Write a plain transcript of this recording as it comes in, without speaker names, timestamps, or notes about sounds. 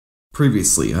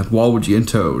Previously on Waluigi and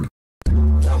Toad.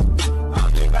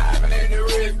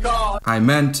 I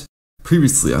meant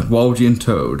previously on Waluigi and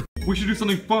Toad. We should do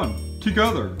something fun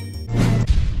together.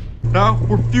 Now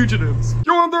we're fugitives.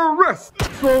 You're under arrest.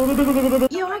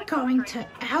 You're going to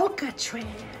Alcatraz.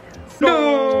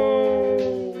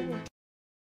 No.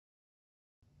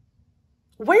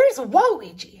 Where's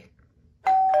Waluigi?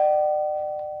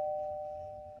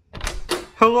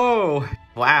 Hello.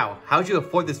 Wow, how'd you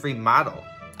afford this remodel?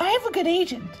 I have a good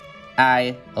agent.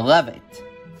 I love it.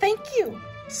 Thank you.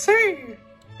 Say,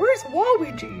 where's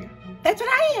Waluigi? That's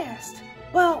what I asked.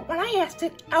 Well, when I asked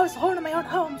it, I was alone in my own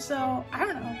home, so I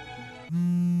don't know.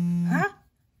 Huh?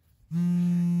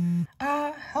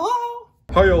 Hello?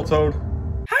 Hi, old Toad.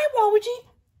 Hi, Waluigi.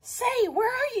 Say,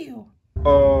 where are you?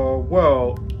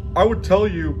 Well, I would tell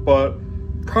you, but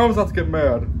promise not to get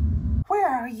mad. Where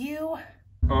are you?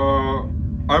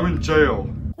 I'm in jail.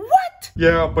 What?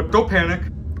 Yeah, but don't panic.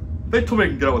 They told me I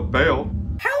can get out with bail.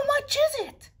 How much is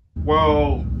it?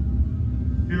 Well,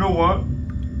 you know what?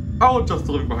 I'll adjust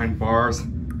to living behind bars. You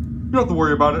don't have to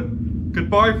worry about it.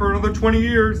 Goodbye for another 20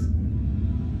 years. Wait,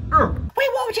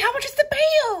 Waluigi, how much is the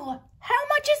bail? How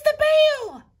much is the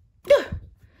bail? Ugh.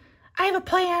 I have a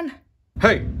plan.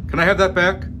 Hey, can I have that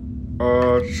back?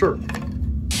 Sure.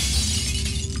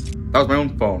 That was my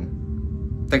own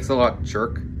phone. Thanks a lot,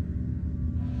 jerk.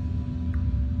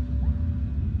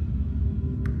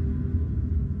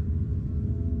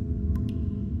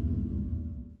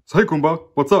 So, hey, Goomba,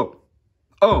 what's up?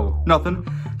 Oh, nothing.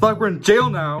 It's like we're in jail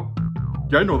now.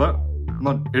 Yeah, I know that. I'm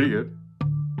not an idiot.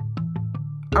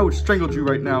 I would strangle you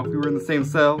right now if we were in the same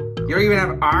cell. You don't even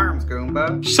have arms,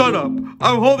 Goomba. Shut up!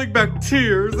 I'm holding back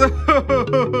tears!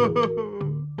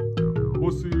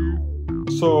 We'll see.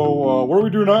 So, what do we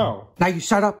do now? Now you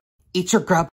shut up, eat your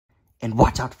grub, and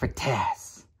watch out for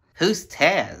Taz. Who's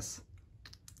Taz?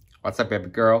 What's up, baby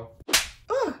girl?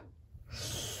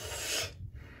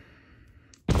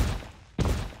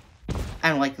 I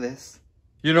don't like this.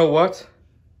 You know what?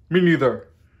 Me neither.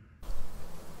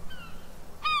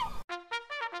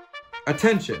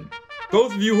 Attention!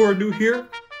 Those of you who are new here,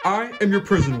 I am your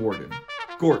prison warden,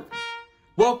 Gordon.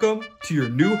 Welcome to your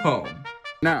new home.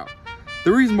 Now,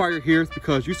 the reason why you're here is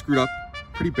because you screwed up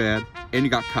pretty bad and you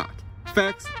got caught.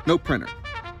 Facts, no printer.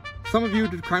 Some of you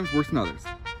did crimes worse than others.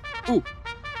 Ooh,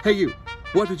 hey you,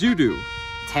 what did you do?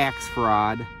 Tax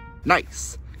fraud.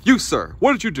 Nice. You, sir,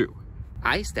 what did you do?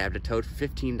 I stabbed a toad for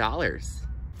 $15.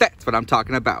 That's what I'm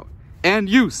talking about. And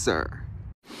you, sir.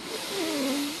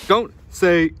 Don't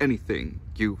say anything,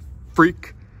 you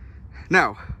freak.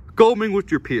 Now, go mingle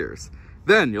with your peers.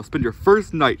 Then you'll spend your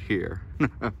first night here.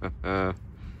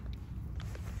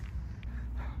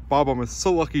 Bob-omb is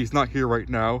so lucky he's not here right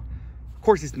now. Of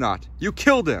course he's not. You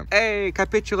killed him. Hey,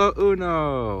 capítulo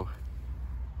uno.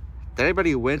 Did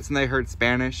anybody wince when they heard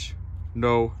Spanish?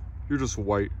 No, you're just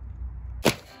white.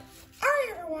 Alright,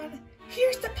 everyone.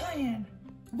 Here's the plan.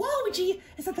 Waluigi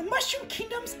is at the Mushroom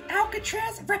Kingdom's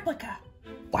Alcatraz replica.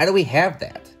 Why do we have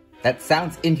that? That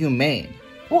sounds inhumane.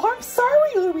 Well, I'm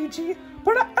sorry, Luigi,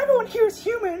 but not everyone here is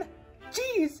human.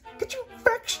 Jeez, get your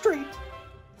facts straight.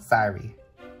 Sorry.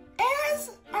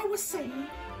 As I was saying,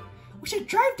 we should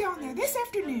drive down there this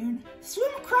afternoon,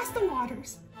 swim across the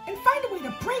waters, and find a way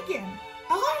to break in,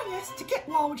 allowing us to get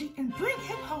Waluigi and bring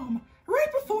him home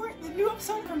right before the new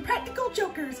episode from Practical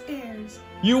Jokers airs.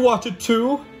 You watch it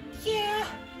too? Yeah,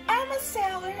 I'm a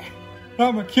sailor.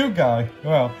 I'm a cute guy.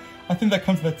 Well, I think that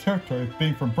comes with the territory of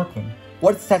being from Brooklyn.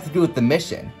 What does that have to do with the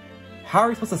mission? How are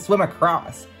we supposed to swim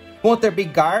across? Won't there be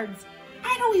guards?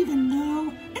 I don't even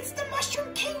know. It's the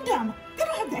Mushroom Kingdom. They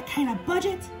don't have that kind of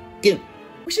budget. Dude.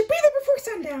 We should be there before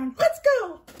sundown. Let's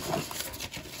go.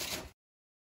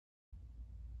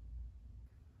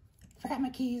 Forgot my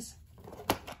keys.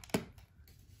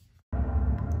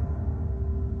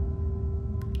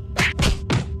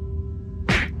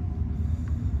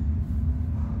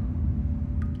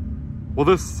 Well,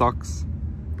 this sucks.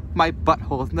 My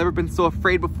butthole has never been so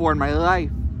afraid before in my life.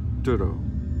 Ditto.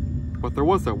 But there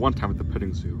was that one time at the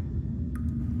petting zoo.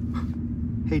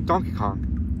 Hey, Donkey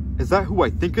Kong, is that who I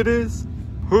think it is?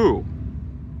 Who?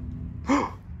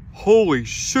 Holy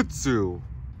shih tzu!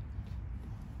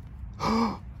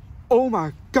 Oh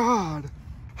my god!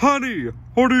 Honey!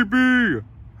 Honeybee!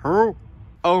 Huh?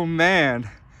 Oh man,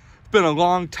 it's been a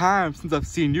long time since I've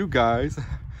seen you guys.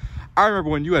 I remember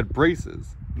when you had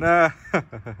braces. Nah,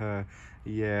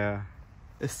 yeah.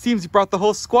 It seems you brought the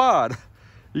whole squad.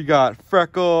 You got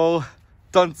Freckle,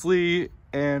 Dunsley,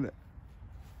 and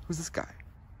who's this guy?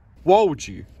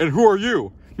 Waluigi. And who are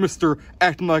you, Mr.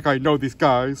 Acting Like I Know These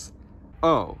Guys?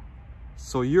 Oh,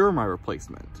 so you're my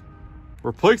replacement.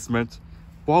 Replacement?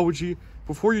 Waluigi,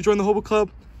 before you joined the Hobo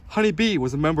Club, Honeybee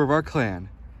was a member of our clan.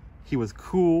 He was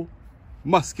cool,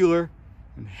 muscular,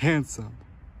 and handsome.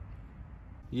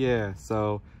 Yeah,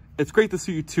 so it's great to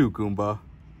see you too, Goomba.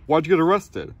 Why'd you get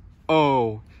arrested?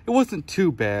 Oh, it wasn't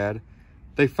too bad.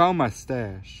 They found my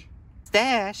stash.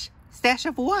 Stash? Stash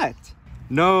of what?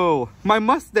 No, my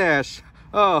mustache.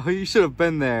 Oh, you should have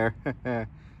been there.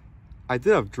 I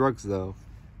did have drugs though.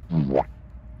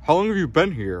 How long have you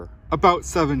been here? About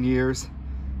 7 years.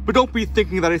 But don't be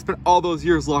thinking that I spent all those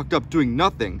years locked up doing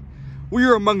nothing. We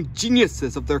are among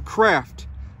geniuses of their craft,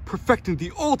 perfecting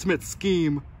the ultimate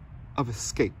scheme of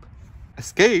escape.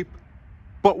 Escape?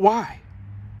 But why?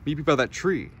 Meet me by that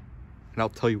tree, and I'll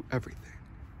tell you everything.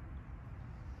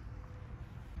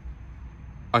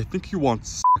 I think you want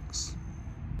sex.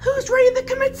 Who's ready to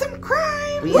commit some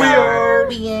crime? We are.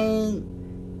 We ain't.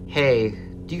 Hey,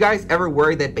 do you guys ever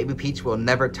worry that Baby Peach will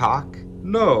never talk?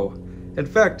 No. In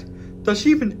fact, does she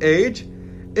even age?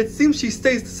 It seems she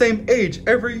stays the same age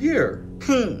every year.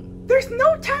 There's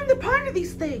no time to ponder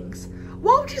these things.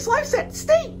 Waluigi's life's at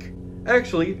stake.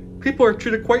 Actually, people are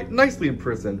treated quite nicely in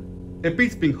prison. It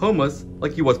beats being homeless,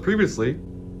 like he was previously.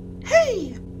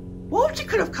 Hey, Waluigi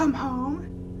could have come home.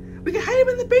 We could hide him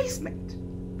in the basement.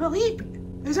 Believe me,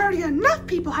 there's already enough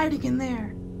people hiding in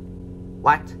there.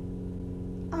 What?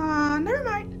 Never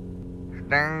mind.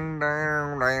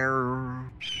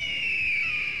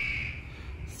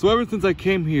 So ever since I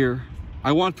came here,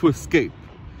 I want to escape.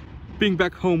 Being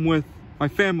back home with my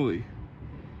family,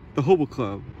 the Hobo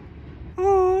Club.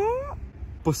 Aww.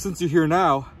 But since you're here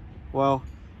now, well,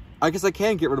 I guess I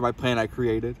can get rid of my plan I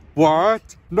created.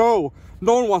 What? No,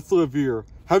 no one wants to live here.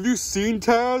 Have you seen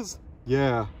Taz?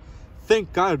 Yeah.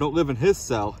 Thank God I don't live in his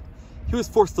cell. He was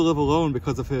forced to live alone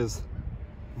because of his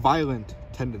violent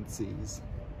tendencies.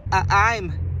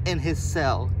 I'm in his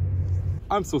cell.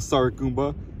 I'm so sorry,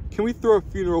 Goomba. Can we throw a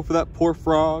funeral for that poor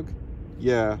frog?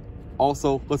 Yeah.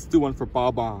 Also, let's do one for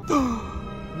Bob-omb.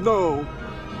 No!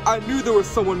 I knew there was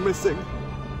someone missing.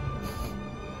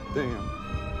 Damn.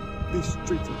 These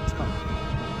streets are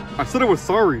tough. I said I was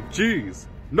sorry. Jeez.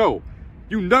 No.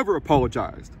 You never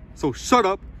apologized. So shut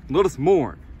up and let us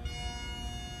mourn.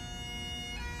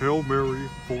 Hail Mary,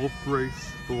 full of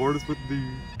grace, the Lord is with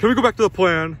thee. Can we go back to the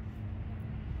plan?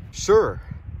 Sure.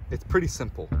 It's pretty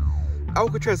simple.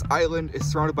 Alcatraz Island is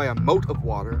surrounded by a moat of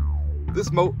water.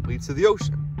 This moat leads to the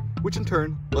ocean, which in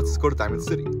turn lets us go to Diamond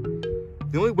City.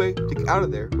 The only way to get out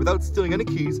of there without stealing any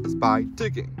keys is by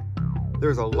digging.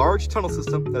 There is a large tunnel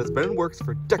system that has been in works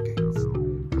for decades,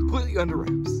 completely under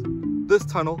wraps. This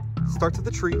tunnel starts at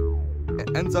the tree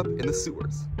and ends up in the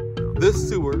sewers. This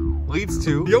sewer leads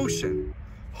to the ocean.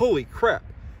 Holy crap,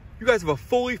 you guys have a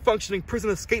fully functioning prison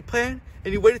escape plan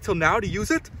and you waited till now to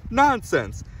use it?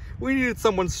 Nonsense. We needed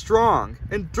someone strong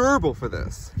and durable for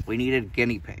this. We needed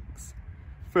guinea pigs.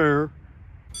 Fair.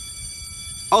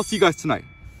 I'll see you guys tonight.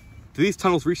 Do these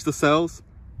tunnels reach the cells?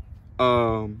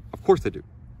 Of course they do.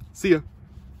 See ya.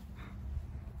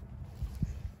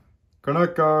 Good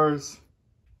night, guys.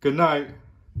 Good night.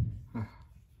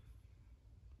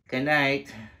 Good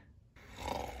night.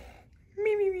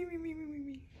 Me, me, me, me, me, me, me,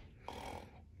 me.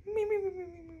 Me, me, me, me,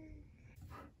 me, me.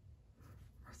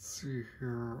 Let's see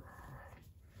here.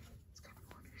 It's gotta be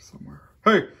around here somewhere.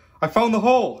 Hey, I found the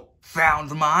hole.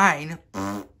 Found mine.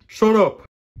 Shut up.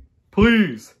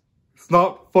 Please. It's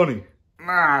not funny.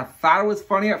 I thought it was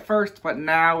funny at first, but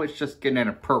now it's just getting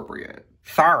inappropriate.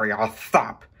 Sorry, I'll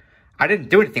stop. I didn't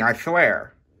do anything, I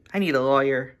swear. I need a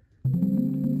lawyer.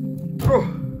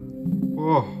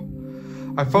 Oh,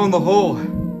 I found the hole.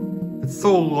 It's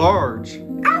so large.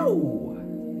 Ow!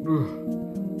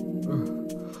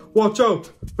 Watch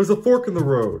out! There's a fork in the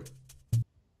road.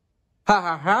 Ha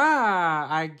ha ha!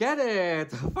 I get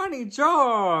it! Funny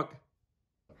joke!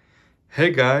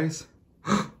 Hey guys.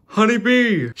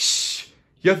 Honeybee! Shh!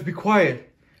 You have to be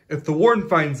quiet. If the warden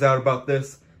finds out about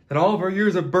this, then all of our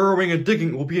years of burrowing and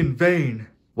digging will be in vain.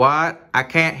 What? I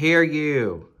can't hear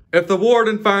you. If the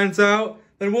warden finds out,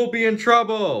 then we'll be in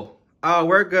trouble. Oh,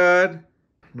 we're good.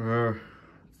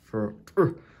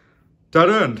 Dead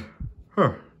end.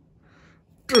 Huh.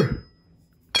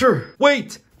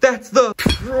 Wait! That's the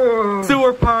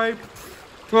sewer pipe!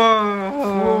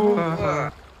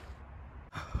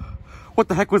 What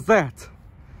the heck was that?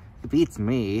 It beats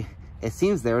me. It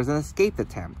seems there was an escape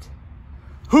attempt.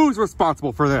 Who's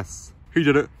responsible for this? He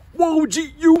did it.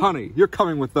 Waluigi, you! Honey, you're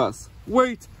coming with us.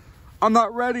 Wait, I'm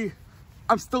not ready.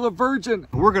 I'm still a virgin.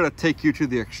 We're gonna take you to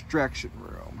the extraction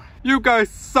room. You guys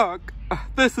suck.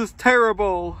 This is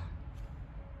terrible.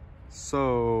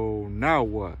 So, now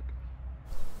what?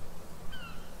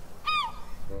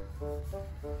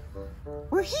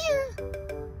 We're here.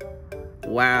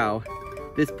 Wow.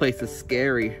 This place is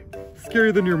scary.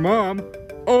 Scarier than your mom.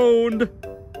 Owned.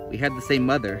 We had the same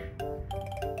mother.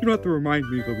 You don't have to remind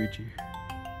me, Luigi.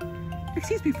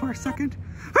 Excuse me for a second.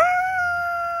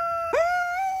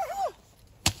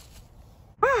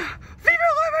 Viva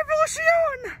la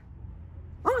revolution!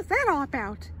 What was that all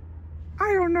about?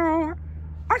 I don't know.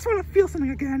 I just want to feel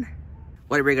something again.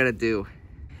 What are we gonna do?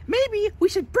 Maybe we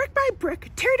should brick by brick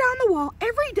tear down the wall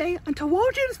every day until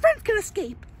Waluigi and his friends can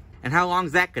escape. And how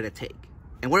long's that gonna take?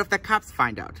 And what if the cops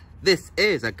find out? This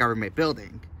is a government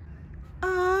building.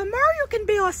 Mario can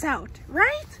bail us out,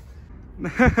 right?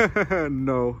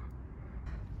 No.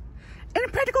 And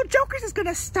Impractical Jokers is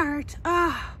gonna start.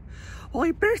 Well,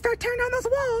 we better start tearing down those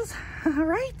walls,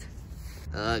 right?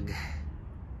 Ugh.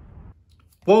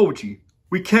 Waluigi,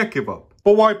 we can't give up.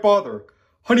 But why bother?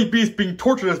 Honeybee's being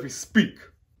tortured as we speak.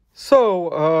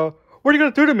 So, what are you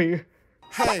gonna do to me?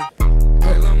 Hey,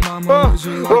 little mama, would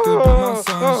you like to be my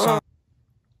sunshine?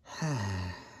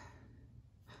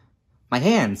 My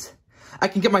hands. I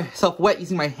can get myself wet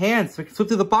using my hands so I can slip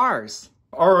through the bars.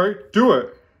 Alright, do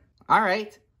it.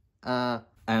 Alright. Let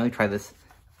me try this.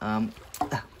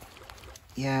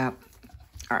 Yeah.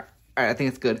 Alright, I think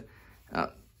it's good.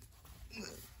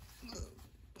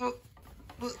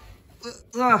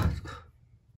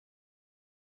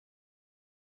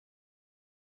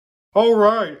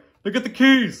 Alright, now get the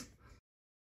keys.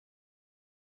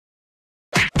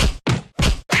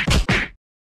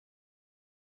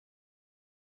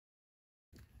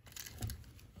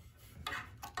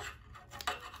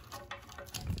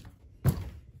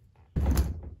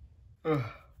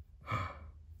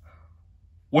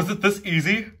 Was it this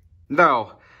easy?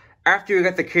 No. After you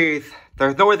get the keys,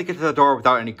 there's no way to get to the door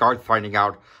without any guards finding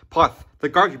out. Plus, the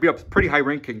guards you beat up is pretty high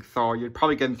ranking, so you'd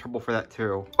probably get in trouble for that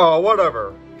too. Oh,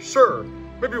 whatever. Sure,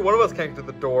 maybe one of us can't get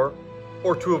to the door.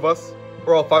 Or two of us.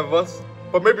 Or all five of us.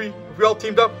 But maybe if we all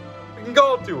teamed up, we can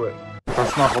all do it.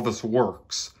 That's not how this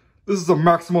works. This is a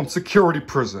maximum security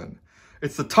prison.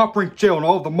 It's the top ranked jail in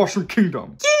all of the Mushroom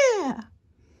Kingdom. Yeah!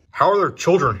 How are there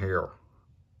children here?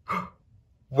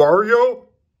 Wario?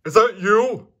 Is that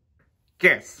you?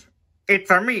 Yes,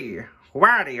 it's me,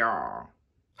 Wario.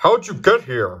 How'd you get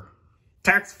here?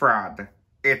 Tax fraud.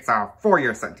 It's a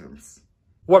 4-year sentence.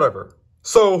 Whatever.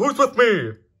 So, who's with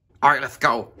me? Alright, let's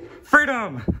go.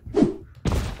 Freedom!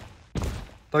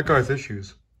 That guy's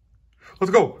issues.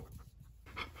 Let's go.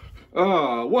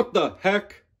 What the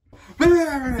heck?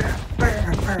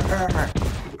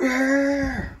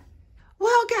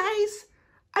 Well, guys,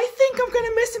 I think I'm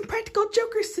gonna miss Impractical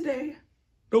Jokers today.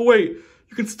 No, wait.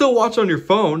 You can still watch on your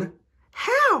phone.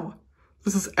 How?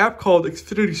 There's this app called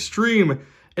Xfinity Stream,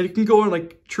 and you can go on,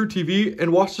 like, True TV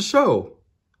and watch the show.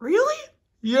 Really?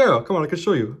 Yeah, come on, I can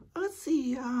show you. Let's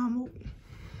see,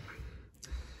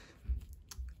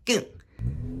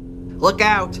 Look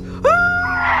out!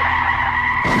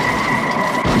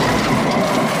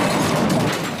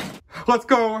 Let's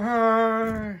go!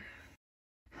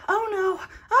 Oh no!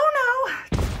 Oh no!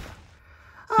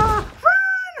 Run!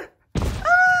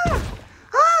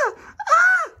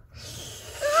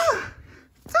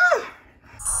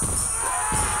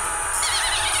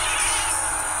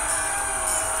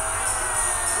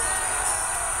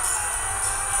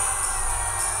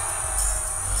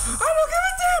 I don't give a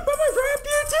damn about my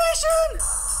reputation!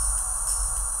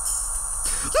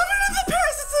 Living in the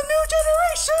past, it's a new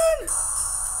generation!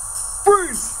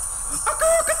 Freeze! A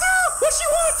girl can do what she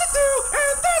wants to do,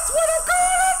 and that's what I'm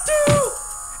gonna do!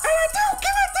 And I don't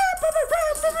give a damn about my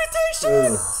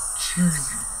reputation!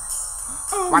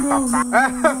 What the fuck?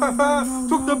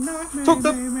 Took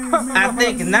them! I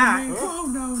think not.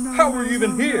 How are you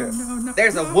even here?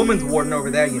 There's a woman's warden over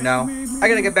there, you know. I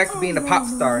gotta get back to being a pop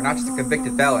star, not just a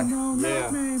convicted felon. Yeah,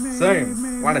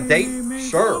 same. Want a date?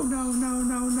 Sure.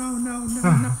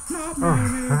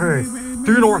 Hey,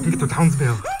 do you know where I can get to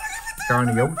Townsville? Got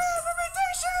any oats?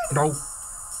 No.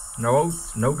 No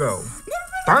oats, no go.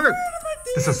 Darn it!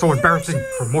 This is so embarrassing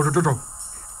for Mojo Jojo.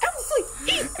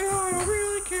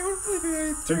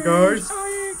 Hey guys,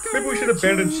 maybe we should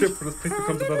abandon ship for this place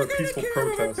becomes another peaceful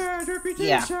protest.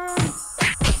 Yeah.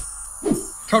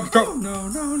 Come.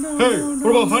 Hey, what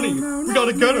about Honey? We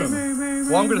gotta get him.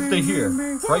 Well, I'm gonna stay here.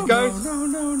 Right, guys?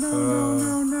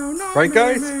 Right,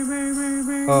 guys?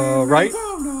 Right?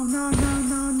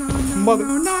 Mother.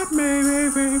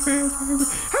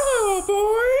 Hello,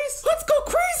 boys! Let's go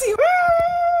crazy!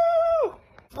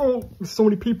 Oh, there's so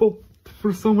many people.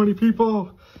 There's so many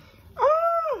people.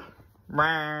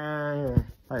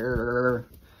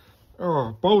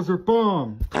 Oh, Bowser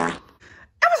Bomb. I'm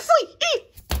asleep!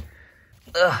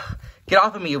 Ugh. Get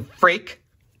off of me, you freak.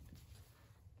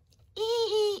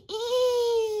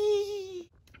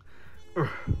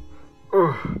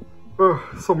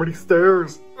 So many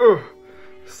stairs.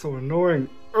 So annoying.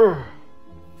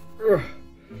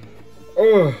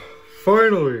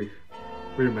 Finally.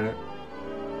 Wait a minute.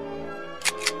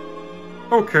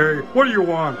 Okay, what do you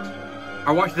want?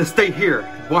 I want you to stay here.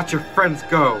 Watch your friends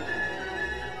go.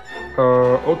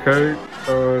 Okay.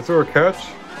 Is there a catch?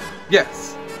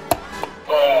 Yes.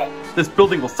 This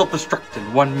building will self-destruct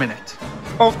in 1 minute.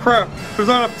 Oh crap, there's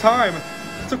not enough time.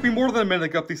 It took me more than a minute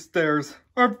to get up these stairs.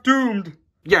 I'm doomed.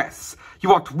 Yes, you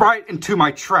walked right into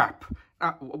my trap.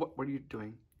 What are you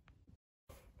doing?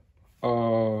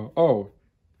 Oh,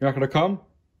 you're not gonna come?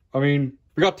 I mean,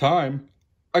 we got time.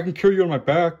 I can carry you on my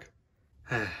back.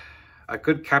 A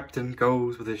good captain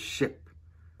goes with his ship.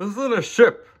 This isn't a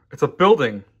ship, it's a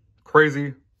building.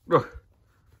 Crazy. Ugh.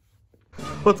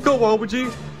 Let's go,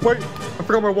 Waluigi. Wait, I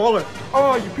forgot my wallet.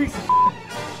 Oh, you piece of shit.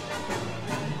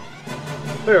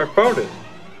 Hey, I found it.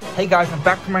 Hey guys, I'm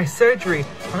back from my surgery.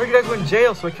 I heard you guys were in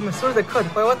jail, so I came as soon as I could.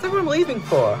 But what's everyone leaving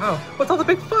for? How? What's all the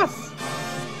big fuss?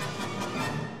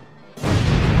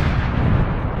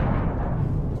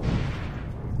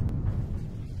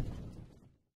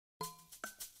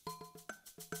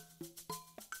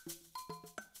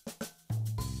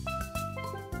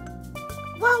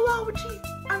 Well, Waluigi,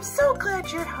 I'm so glad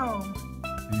you're home.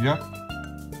 Yep.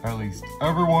 At least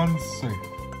everyone's safe.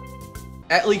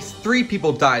 At least 3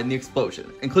 people died in the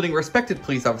explosion, including respected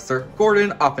police officer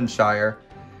Gordon Offenshire.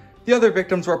 The other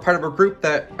victims were a part of a group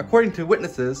that, according to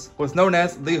witnesses, was known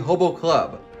as the Hobo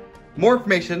Club. More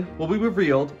information will be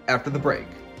revealed after the break.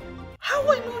 How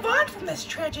will we move on from this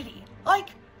tragedy? Like,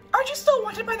 aren't you still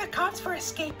wanted by the cops for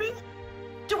escaping?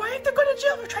 Do I have to go to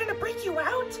jail for trying to break you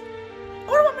out?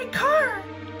 What about my car?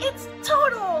 It's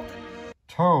totaled!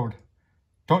 Toad,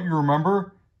 don't you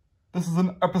remember? This is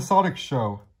an episodic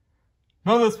show.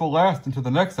 None of this will last into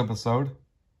the next episode.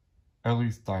 At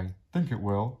least I think it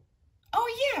will. Oh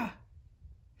yeah!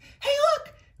 Hey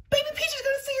look! Baby Peach is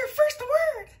gonna say her first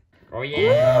word! Oh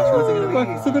yeah! What's it gonna be?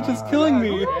 My stomach is killing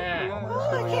me.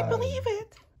 Oh, I can't believe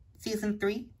it! Season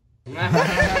 3?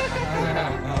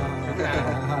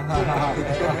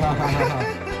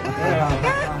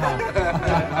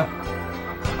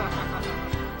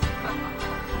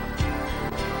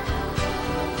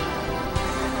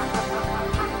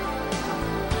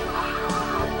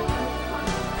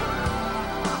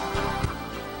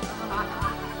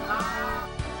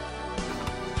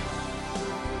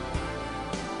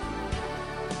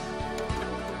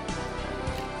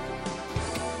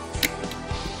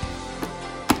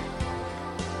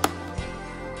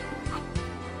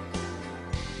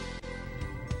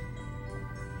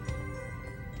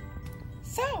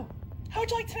 So, how'd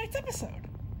you like tonight's episode?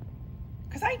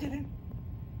 Because I didn't.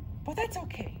 But that's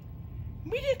okay.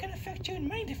 Media can affect you in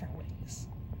many different ways.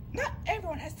 Not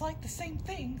everyone has to like the same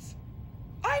things.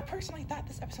 I personally thought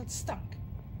this episode stunk.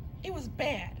 It was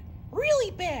bad.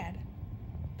 Really bad.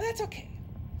 But that's okay.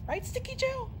 Right, Sticky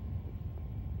Joe?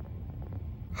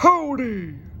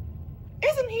 Howdy!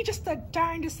 Isn't he just the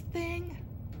darndest thing?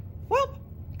 Well,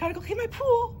 gotta go clean my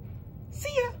pool.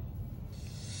 See ya!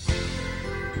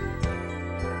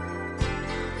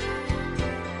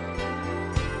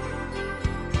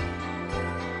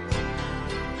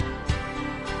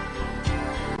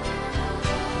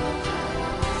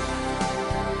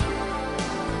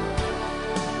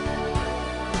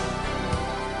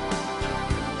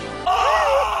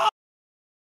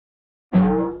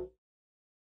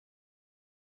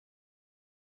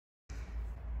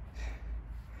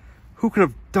 Who could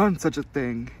have done such a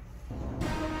thing?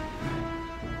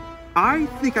 I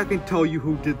think I can tell you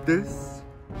who did this.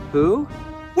 Who?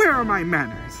 Where are my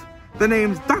manners? The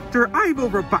name's Dr. Ivo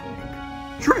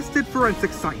Robotnik, trusted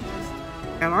forensic scientist.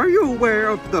 And are you aware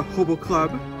of the Hobo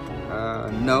Club?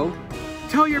 No.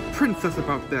 Tell your princess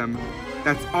about them.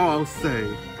 That's all I'll say.